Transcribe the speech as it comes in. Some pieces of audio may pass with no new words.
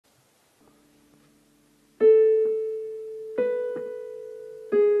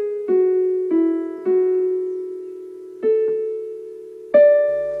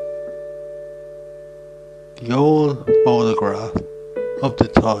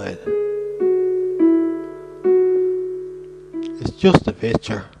tide. It's just a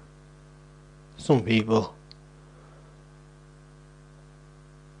picture. Some people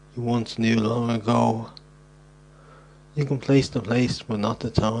you once knew long ago. You can place the place but not the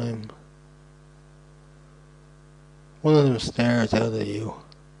time. One of them stares out at you,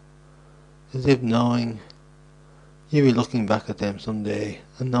 as if knowing you'll be looking back at them someday,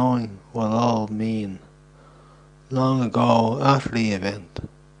 and knowing what it'll all mean, long ago after the event.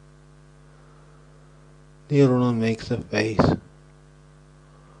 The other one makes a face,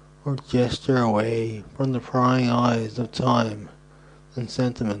 or gesture away from the prying eyes of time and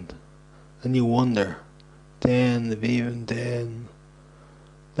sentiment, and you wonder, then, if even then,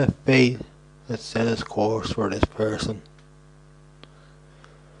 that fate had set its course for this person.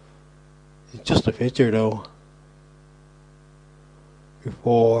 It's just a picture though.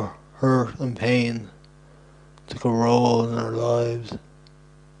 Before hurt and pain took a role in our lives.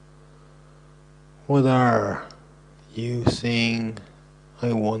 What are you seeing,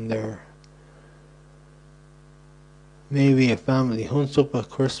 I wonder? Maybe a family hunched up at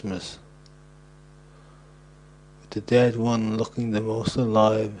Christmas, with the dead one looking the most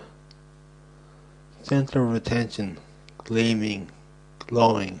alive, center of attention, gleaming,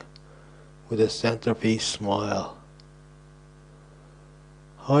 glowing, with a centerpiece smile,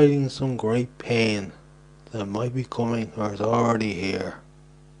 hiding some great pain that might be coming or is already here.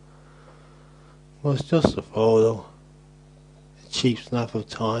 Well, it's just a photo, a cheap snap of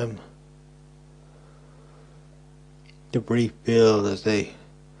time. The brief build as they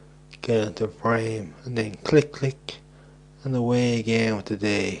get into frame, and then click click and away again with the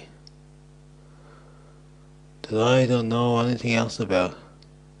day that I don't know anything else about.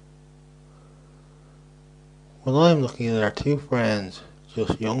 Well, I'm looking at our two friends,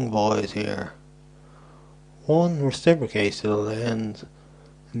 just young boys here. One reciprocates to the lens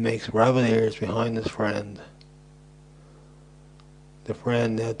and makes rabbit ears behind his friend. The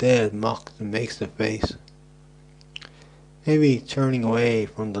friend now dead mocks and makes the face, maybe turning away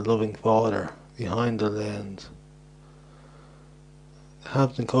from the loving father behind the lens. The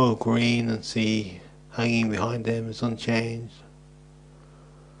Hampton Cove green and sea hanging behind them is unchanged.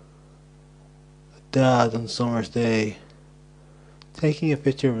 A dad on summer's day, taking a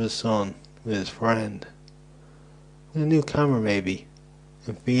picture of his son with his friend, with a new camera maybe,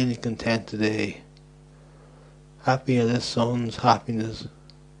 and feeling content today, happy at his son's happiness,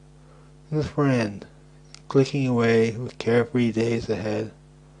 and his friend clicking away with carefree days ahead.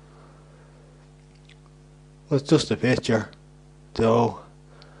 Well, it's just a picture, though,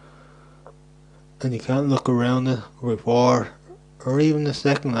 and you can't look around it or before or even a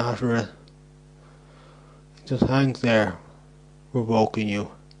second after it. It just hangs there, provoking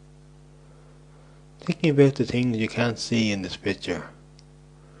you, thinking about the things you can't see in this picture,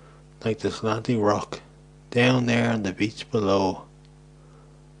 like the slanty rock down there on the beach below.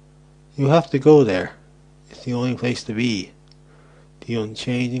 You have to go there. It's the only place to be. The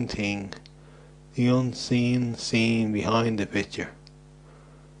unchanging thing, the unseen scene behind the picture.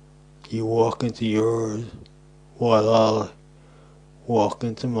 You walk into yours, while I'll walk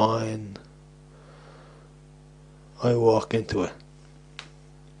into mine. I walk into it.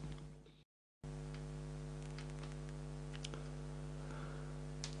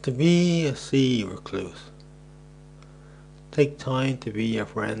 To be a sea recluse. Take time to be a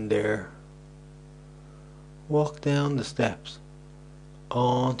friend there. Walk down the steps,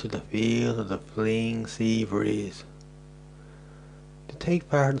 on to the feel of the fleeing sea breeze. To take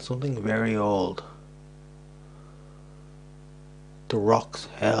part in something very old. The rocks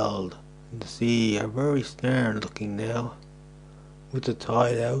held in the sea are very stern looking now, with the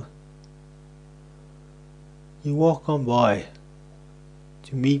tide out. You walk on by,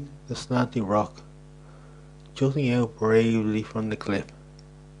 to meet the slanty rock, jutting out bravely from the cliff.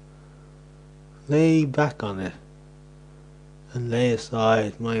 Lay back on it, and lay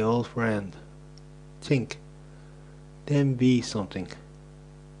aside my old friend. Think, then be something.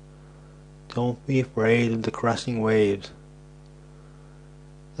 Don't be afraid of the crashing waves.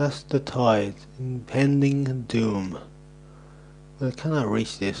 That's the tide, impending doom. But I cannot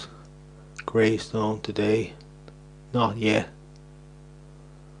reach this gravestone today, not yet.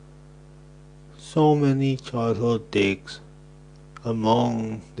 So many childhood digs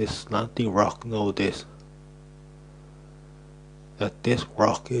among this slanty rock know this, that this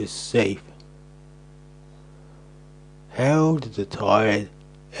rock is safe. How did the tide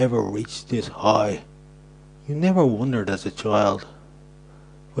ever reach this high? You never wondered as a child,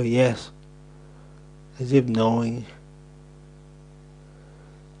 but yes, as if knowing,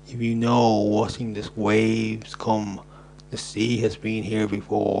 if you know watching these waves come The sea has been here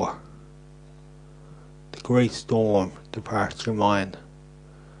before. The great storm departs your mind.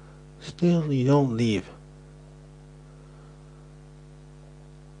 Still you don't leave.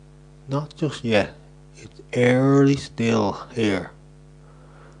 Not just yet. It's eerily still here.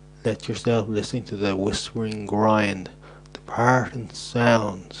 Let yourself listen to the whispering grind, the parting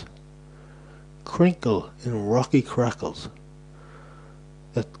sounds. Crinkle in rocky crackles.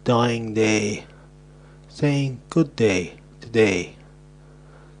 The dying day, saying good day today,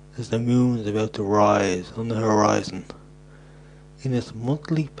 as the moon is about to rise on the horizon, in its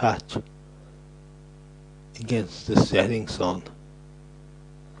monthly patch against the setting sun.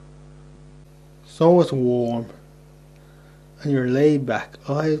 So it's warm, and you're laid back,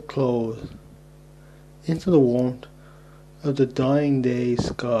 eyes closed, into the warmth of the dying day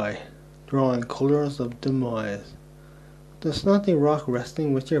sky, drawing colours of demise. The slanty rock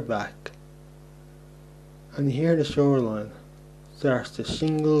resting with your back, and you hear the shoreline starts to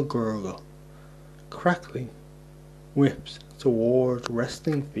shingle gurgle, crackling, whips towards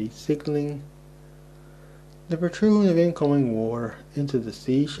resting feet, signaling the protrusion of incoming water into the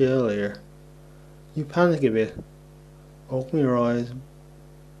seashell air. You panic a bit, open your eyes,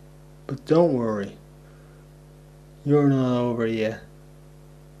 but don't worry, you're not over yet.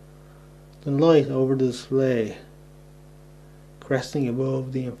 The light over the display, cresting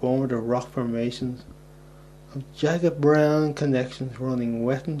above the informative rock formations of jagged brown connections running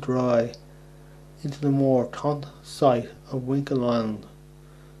wet and dry into the more taunt site of Winkle Island,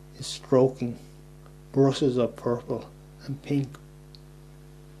 is stroking brushes of purple and pink,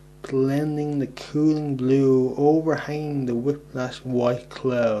 blending the cooling blue overhanging the whiplash white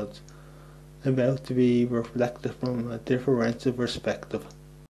clouds about to be reflected from a differential perspective.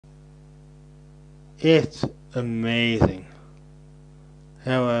 It's amazing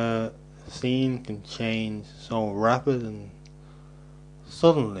how a scene can change so rapid and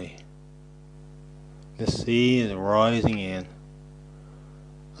suddenly. The sea is rising in.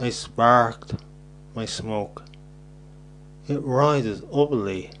 I sparked my smoke. It rises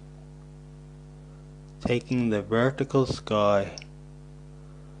upwardly, taking the vertical sky,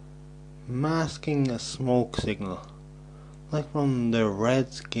 masking a smoke signal like from the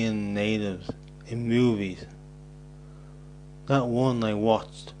red-skinned natives in movies. That one I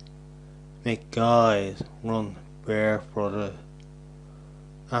watched make guys run barefooted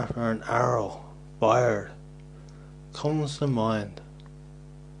after an arrow fired comes to mind.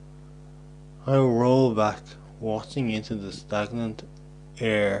 I roll back, watching into the stagnant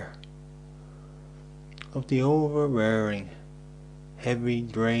air of the overbearing, heavy,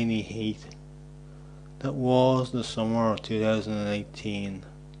 drainy heat that was the summer of 2018,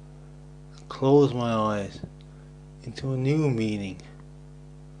 and close my eyes into a new meaning.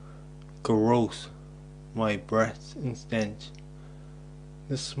 Gross, my breath in stench.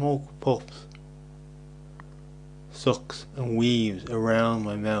 The smoke puffs, sucks and weaves around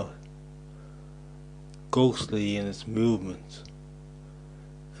my mouth, ghostly in its movements,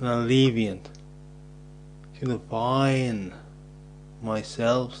 and alleviant to define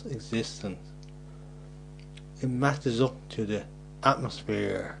myself's existence. It matches up to the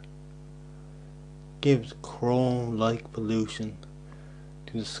atmosphere, gives chrome-like pollution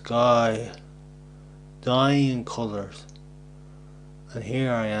to the sky, dying in colours, and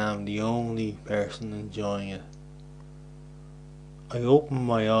here I am, the only person enjoying it. I open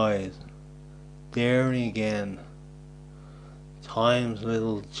my eyes, staring again, time's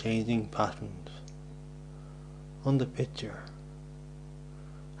little changing patterns on the picture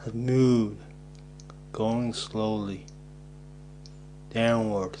had moved, going slowly,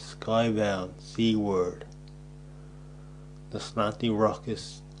 downward, skybound, seaward. The slanty rock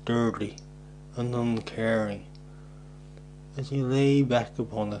is sturdy and uncaring as you lay back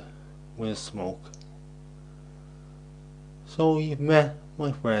upon it with smoke. So you've met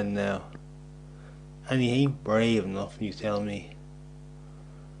my friend now, and he ain't brave enough, you tell me.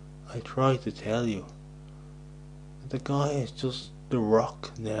 I tried to tell you that the guy is just the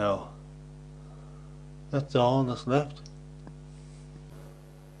rock now. That's all that's left.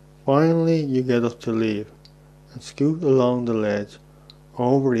 Finally you get up to leave, and scoot along the ledge,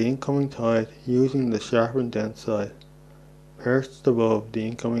 over the incoming tide using the sharpened dent side, perched above the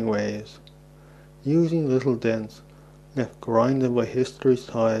incoming waves, using little dents left grinded by history's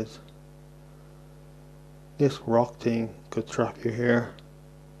tides. This rock thing could trap you here.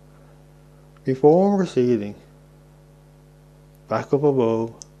 Before receding, back up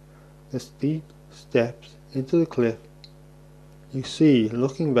above the steep steps into the cliff, you see,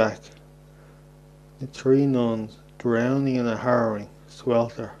 looking back, the three nuns drowning in a harrowing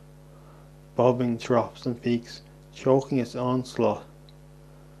swelter, bobbing troughs and peaks choking its onslaught,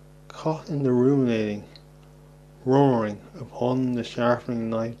 caught in the ruminating, roaring upon the sharpening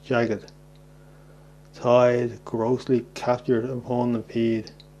knife jagged, tied, grossly captured upon the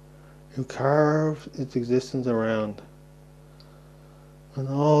peed, who carved its existence around. And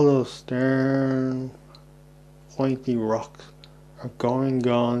all those stern, pointy rocks are gone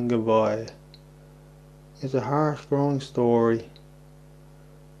goodbye. It's a harsh growing story,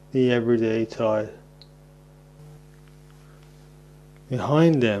 the everyday tide.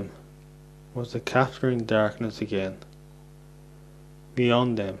 Behind them was the capturing darkness again.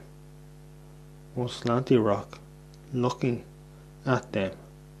 Beyond them was slanty rock, looking at them,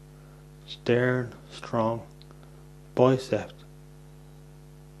 stern, strong, bicepped,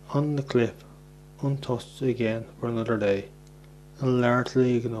 on the cliff, untouched again for another day, and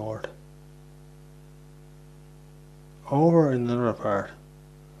largely ignored. Over in another part,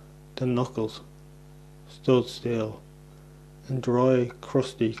 the knuckles stood still, in dry,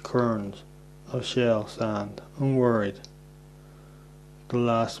 crusty cairns of shell sand, unworried, the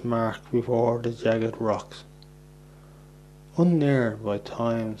last mark before the jagged rocks, unneared by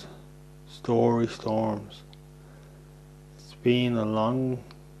time's story storms. It's been a long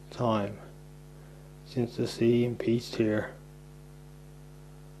time since the sea impeached here.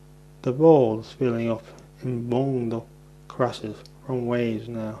 The bowls filling up in bunged up crashes from waves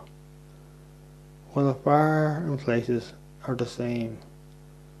now, while the far in places are the same,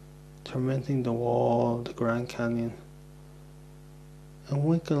 tormenting the wall of the Grand Canyon, and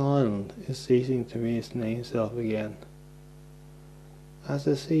Lincoln Island is ceasing to be its nameself again, as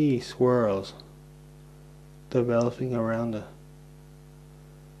the sea swirls, developing around it,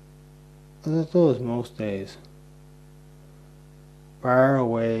 as it does most days, far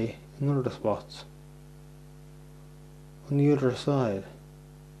away in other spots. On the other side,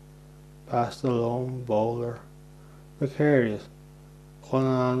 past the lone boulder, precarious,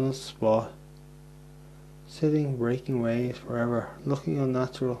 Glodenyte spot, sitting breaking waves forever, looking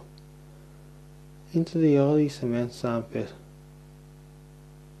unnatural, into the oily cement sandpit,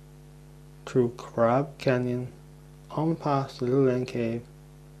 through Crab Canyon, on past the little end cave,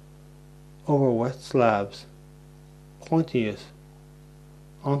 over wet slabs, pointiest,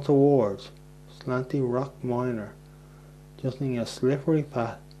 on towards slanty rock minor, jutting a slippery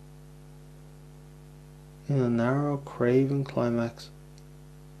path in a narrow craven climax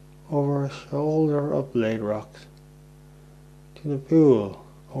over a shoulder of blade rocks to the pool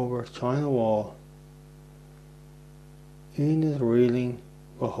over China Wall. Ian is reeling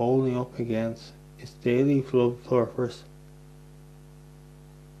but holding up against its daily flood surface.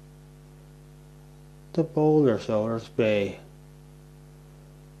 The boulder shoulders bay.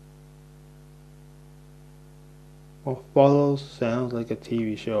 What follows sounds like a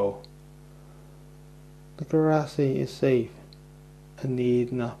TV show. The Grassy is safe and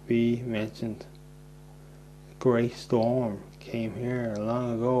need not be mentioned. A great storm came here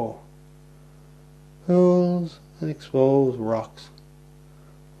long ago. Pools and exposed rocks.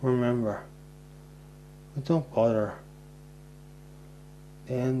 Remember, but don't bother.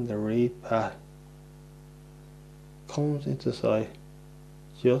 Then the reed path comes into sight,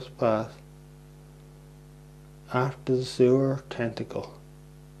 just past, after the sewer tentacle.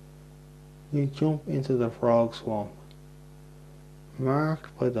 You jump into the frog swamp,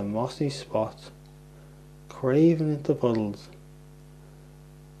 marked by the mossy spots, craven into puddles.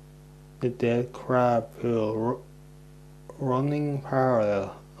 The dead crab pool running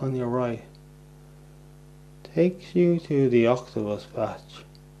parallel on your right takes you to the octopus patch.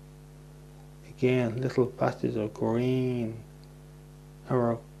 Again, little patches of green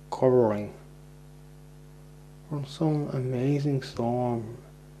are recovering from some amazing storm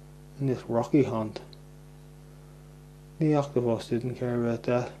in this rocky hunt. The octopus didn't care about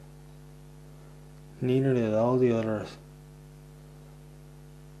that. Neither did all the others.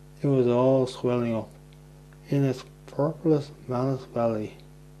 It was all swelling up in its purpless Malus Valley,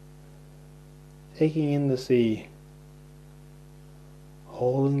 taking in the sea,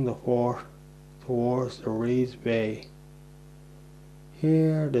 holding the fort towards the Reed's Bay.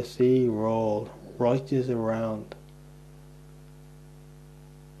 Here the sea rolled, righteous around.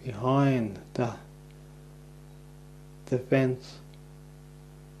 Behind that, the fence,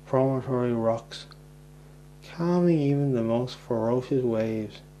 promontory rocks, calming even the most ferocious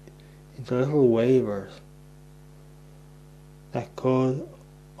waves into little wavers that could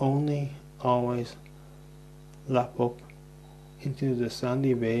only always lap up into the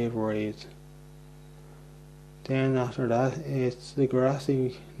sandy bay of reeds. Then after that it's the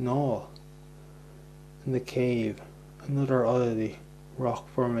grassy knoll and the cave, another oddity rock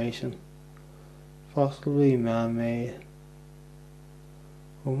formation, possibly man-made,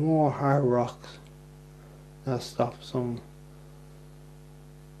 with more hard rocks that stop some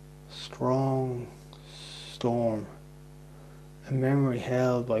strong storm, a memory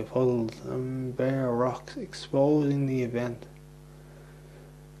held by puddles and bare rocks exposing the event.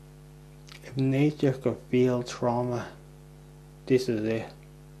 If nature could feel trauma, this is it.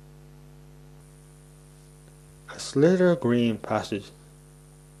 A slither green passage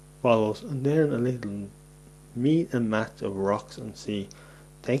follows, and then a little meet and match of rocks and sea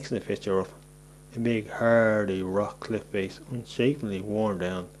takes the picture up. A big hardy rock cliff face, unshakably worn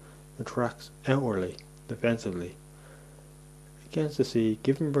down, retracts outwardly, defensively, against the sea,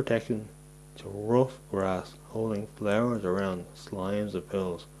 giving protection to rough grass holding flowers around slimes of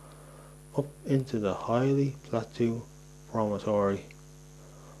pills, up into the highly plateau promontory,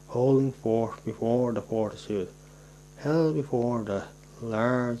 holding forth before the fortitude, held before the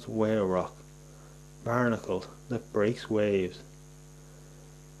large whale rock, barnacled, that breaks waves.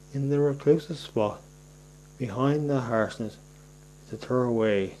 In the reclusive spot, behind the harshness, is the third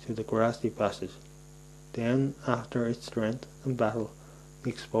way to the grassy passage. Then, after its strength and battle, the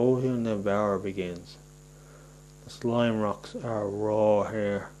exposure and the bower begins. The slime rocks are raw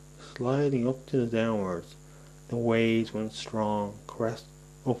hair, sliding up to the downwards. The waves, when strong, crest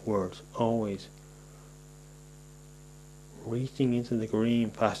upwards, always, reaching into the green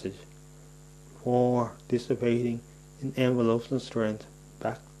passage, before dissipating in envelopes and strength,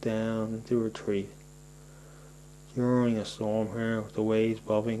 back down into retreat. During a storm here, with the waves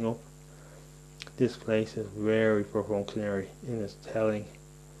bobbing up, this place is very perfunctory in its telling,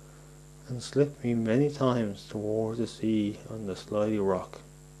 and slipped me many times towards the sea on the slidey rock.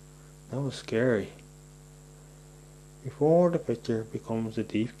 That was scary. Before the picture becomes a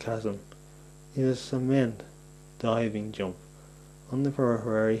deep chasm, it is a cement diving jump on the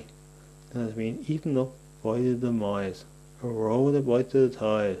periphery that has been eaten up by the demise, eroded by the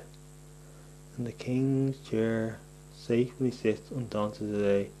tide, and the king's chair safely sits undaunted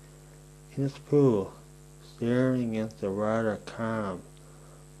today in its pool, staring against a rather calm,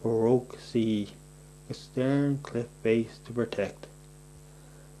 baroque sea with stern cliff face to protect.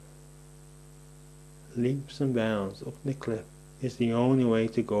 Leaps and bounds up the cliff is the only way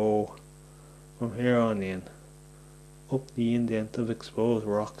to go from here on in, up the indent of exposed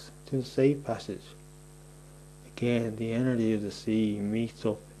rocks to the safe passage. Again, the energy of the sea meets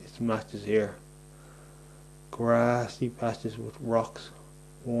up its matches here. Grassy patches with rocks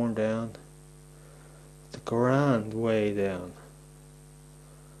worn down. The grand way down.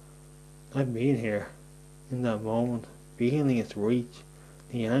 I've been here, in that moment, feeling its reach,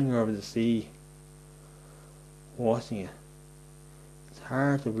 the anger of the sea, watching it. It's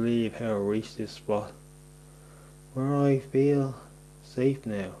hard to believe how I reached this spot, where I feel safe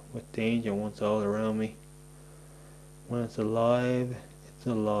now, with danger once all around me. When it's alive, it's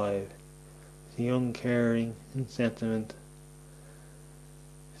alive. It's uncaring in sentiment.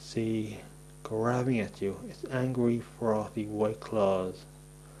 See, grabbing at you, its angry, frothy white claws.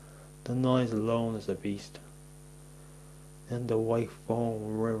 The noise alone is a beast. And the white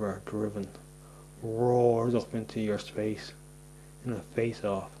foam river driven roars up into your space in a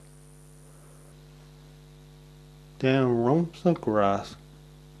face-off. Down rumps of grass,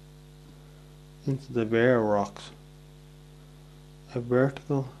 into the bare rocks. A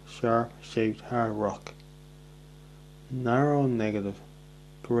vertical, sharp-shaped hard rock. Narrow negative,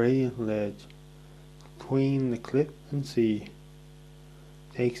 gradient ledge, between the cliff and sea,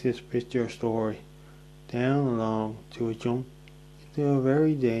 takes this picture story down along to a jump into a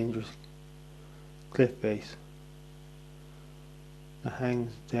very dangerous cliff face that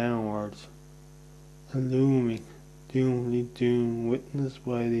hangs downwards, a looming, doomly doom witnessed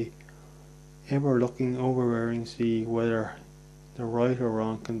by the ever-looking, overbearing sea, whether the right or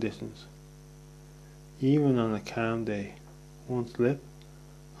wrong conditions. Even on a calm day, one slip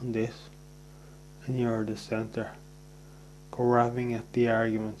on this, and you're the centre, grabbing at the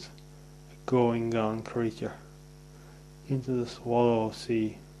arguments, a going-gone creature, into the swallow of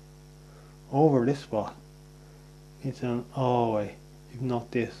sea. Over this spot, it's an always, if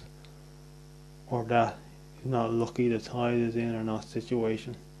not this, or that, if not lucky the tide is in or not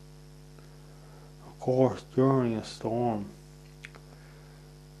situation. Of course, during a storm,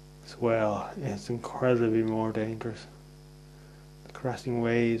 swell, it's incredibly more dangerous. The crashing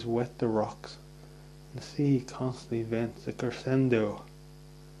waves wet the rocks, and the sea constantly vents a crescendo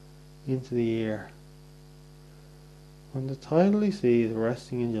into the air. When the tidally sea is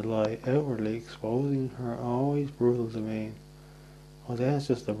resting in July, outwardly exposing her always brutal domain, well, then it's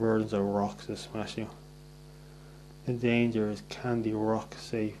just the burdens of rocks that smash you. The danger is candy rock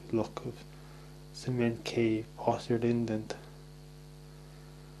safe look of cement cave postured indent.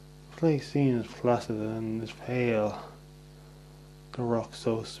 The place seems placid and is pale, the rock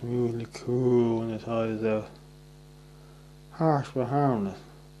so smoothly cool when it hides out. Harsh but harmless.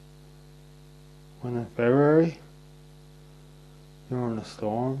 When in February, during a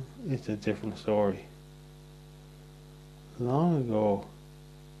storm, it's a different story. Long ago,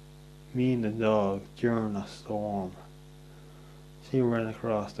 me and the dog, during a storm, she ran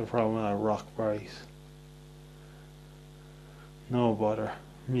across the promenade rock face. No bother,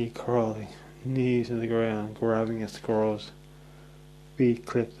 me crawling, knees in the ground, grabbing at scrolls, feet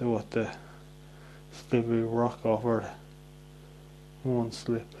clipped to what the slippery rock offered. One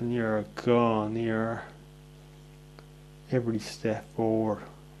slip and you're gone near every step forward,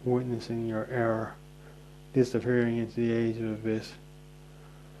 witnessing your error, disappearing into the age of abyss.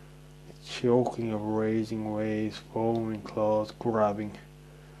 The choking of raging waves, foaming claws grabbing.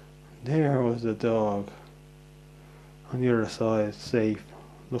 There was the dog, on the other side, safe,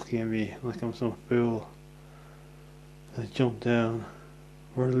 looking at me like I'm some fool. I jumped down,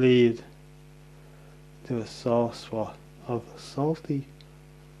 relieved, to a soft spot of salty,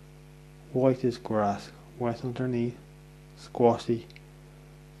 whitish grass, wet underneath, squashy,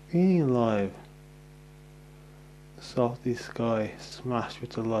 feeling alive. The salty sky smashed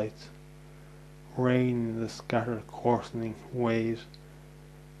with the lights, rain in the scattered coarsening waves,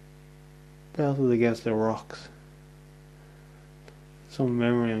 belted against the rocks. Some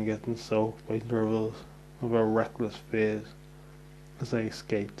memory I'm getting soaked by dribbles of a reckless fizz as I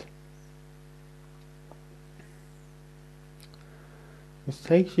escaped. Which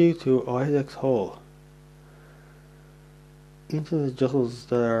takes you to Isaac's hole, into the jungles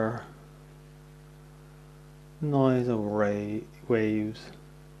that are noise of waves,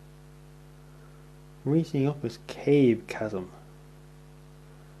 reaching up his cave chasm.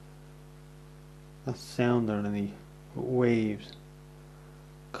 That sound underneath, waves,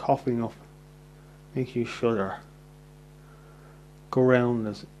 coughing up, makes you shudder.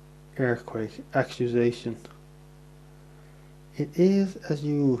 Groundless earthquake accusation. It is as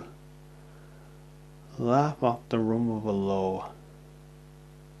you laugh off the room of a low.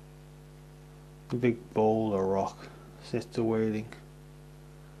 The big boulder rock sits awaiting,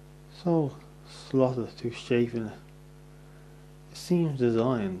 so slotted to shape in it. It seems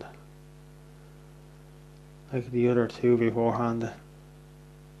designed, like the other two beforehand.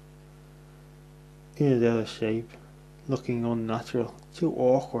 It is out of shape, looking unnatural, too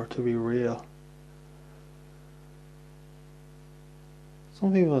awkward to be real.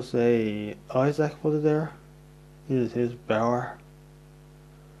 Some people say Isaac put it there. It is his bower.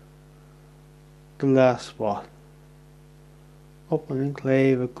 The last spot, up an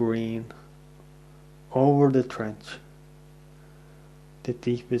enclave of green, over the trench, the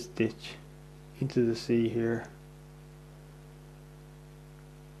deepest ditch, into the sea here.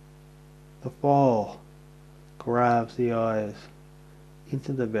 The fall grabs the eyes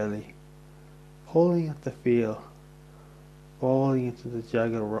into the belly, pulling at the feel, falling into the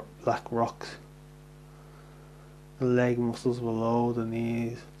jagged black rocks. The leg muscles below the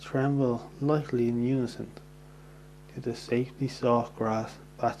knees tremble lightly in unison to the safely soft grass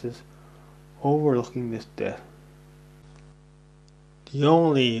patches overlooking this death. The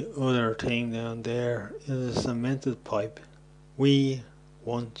only other thing down there is a cemented pipe. We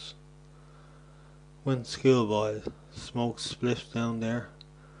once, when schoolboys, smoked spliffs down there,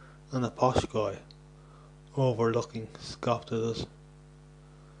 and a posh guy, overlooking, scoffed at us.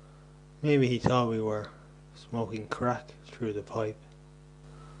 Maybe he thought we were smoking crack through the pipe.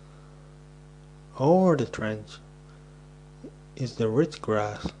 Over the trench is the rich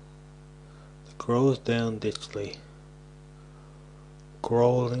grass that grows down ditchly,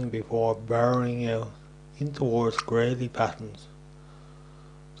 crawling before burrowing out in towards greyly patterns.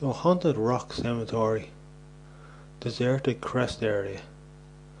 The haunted rock cemetery, deserted crest area,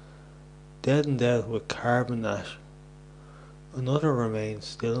 deadened out with carbon ash. Another remains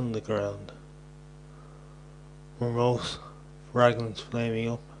still in the ground, morose fragments flaming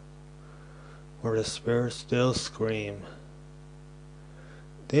up, where the spirits still scream.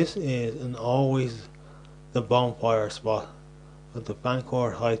 This is and always the bonfire spot of the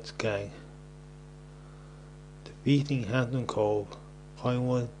Bancourt Heights gang. Defeating Hampton Cove,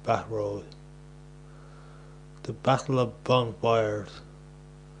 Pinewood, Bat Road. The Battle of Bonfires,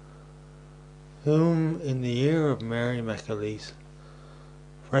 whom in the year of Mary McAleese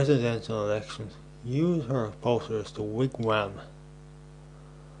presidential elections used her posters to wigwam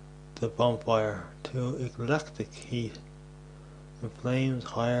the bonfire to eclectic heat and flames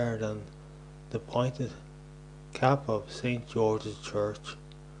higher than the pointed cap of St. George's Church.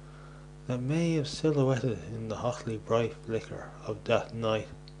 that may have silhouetted in the hotly bright flicker of that night.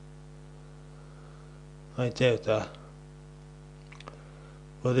 I doubt that,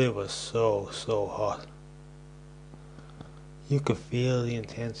 but it was so hot. You could feel the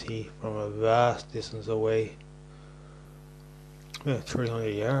intense heat from a vast distance away, about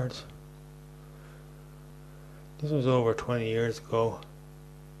 300 yards. This was over 20 years ago.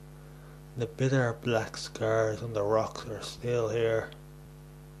 The bitter black scars on the rocks are still here.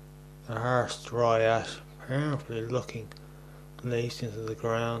 The harsh dry ash painfully looking laced into the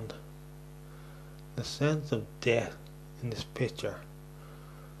ground. The sense of death in this picture.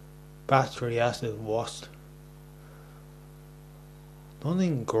 Battery acid washed.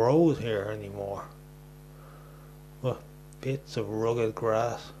 Nothing grows here anymore but bits of rugged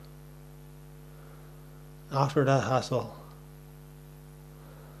grass. After that hassle,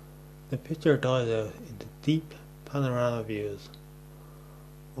 the picture dies out into deep panorama views,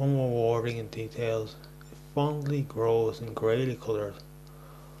 unrewarding in details. It fondly grows in greyly colours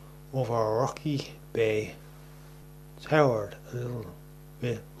over a rocky bay, towered a little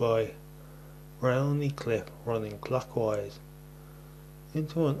bit by roundy cliff running clockwise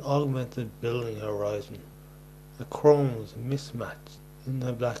into an augmented building horizon. The chromes mismatched in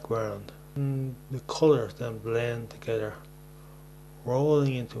the background, and the colours then blend together,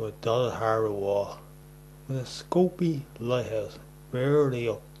 rolling into a dotted harbour wall, with a scopy lighthouse barely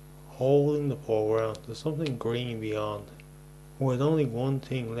up, holding the foreground to something green beyond, with only one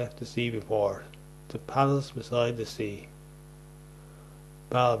thing left to see before it, the palace beside the sea,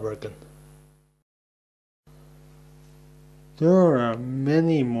 Balbriggan. There are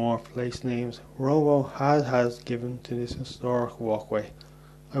many more place names Robo has given to this historic walkway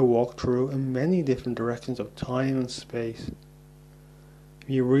I walked through in many different directions of time and space. If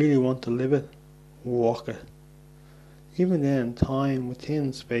you really want to live it, walk it. Even then, time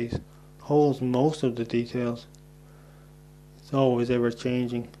within space holds most of the details. It's always ever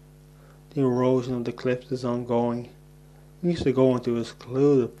changing. The erosion of the cliffs is ongoing. We used to go into a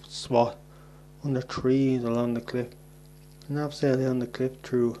secluded spot under trees along the cliff, and abseil down the cliff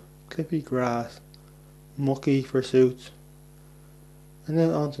through cliffy grass, mucky pursuits, and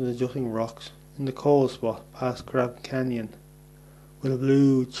then onto the jutting rocks in the cold spot past Crab Canyon with a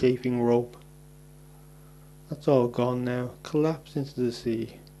blue chafing rope. That's all gone now, collapsed into the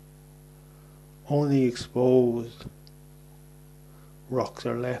sea. Only exposed rocks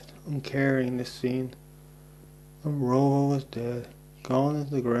are left, uncaring in this scene, and Robo is dead, gone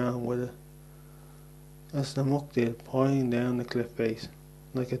into the ground with it, as the muck did, piling down the cliff face,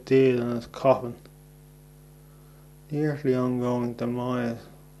 like it did on his coffin. The earthly ongoing demise,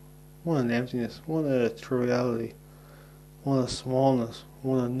 what an emptiness, what a triviality, what a smallness,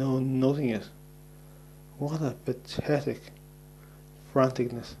 what a nothingness, what a pathetic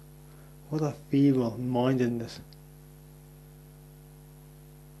franticness, what a feeble-mindedness.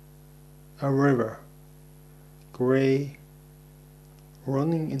 A river, grey,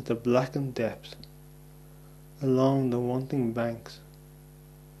 running into blackened depths, along the wanting banks.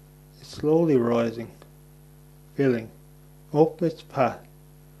 It's slowly rising, filling up its path,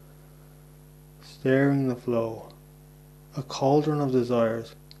 stirring the flow, a cauldron of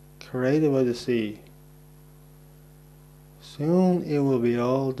desires created by the sea. Soon it will be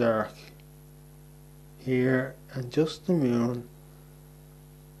all dark here, and just the moon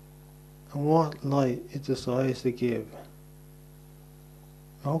and what light it decides to give.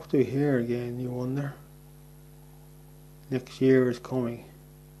 I hope to be here again, you wonder. Next year is coming.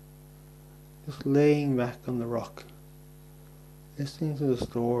 Just laying back on the rock, listening to the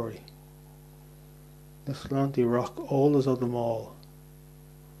story. The slanty rock, oldest of them all.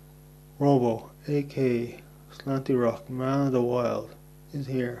 Robo, aka Slanty Rock, man of the wild, is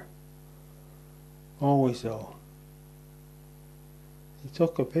here. Always so. He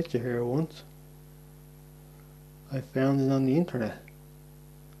took a picture here once. I found it on the internet.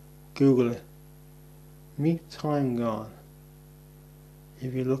 Google it. Meet Time Gone.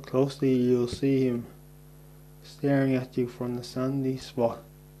 If you look closely, you'll see him staring at you from the sandy spot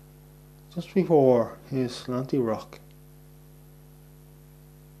just before his slanty rock.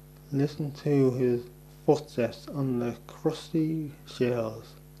 Listen to his footsteps on the crusty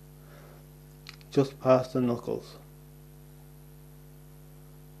shells just past the knuckles.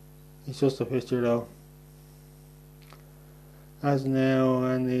 It's just a picture though, as now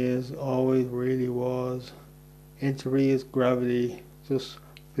and is always really was. Entry is gravity, just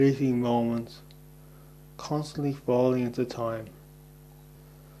fleeting moments, constantly falling into time.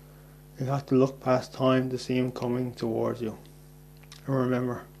 You have to look past time to see him coming towards you. And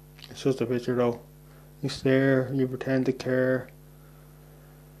remember, it's just a picture though. You stare, you pretend to care.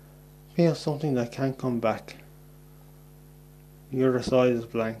 feel something that can't come back. The other side is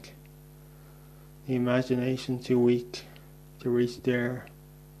blank. The imagination too weak to reach there.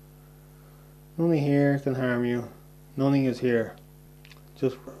 Nothing here can harm you. Nothing is here.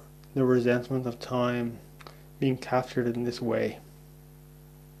 Just the resentment of time being captured in this way.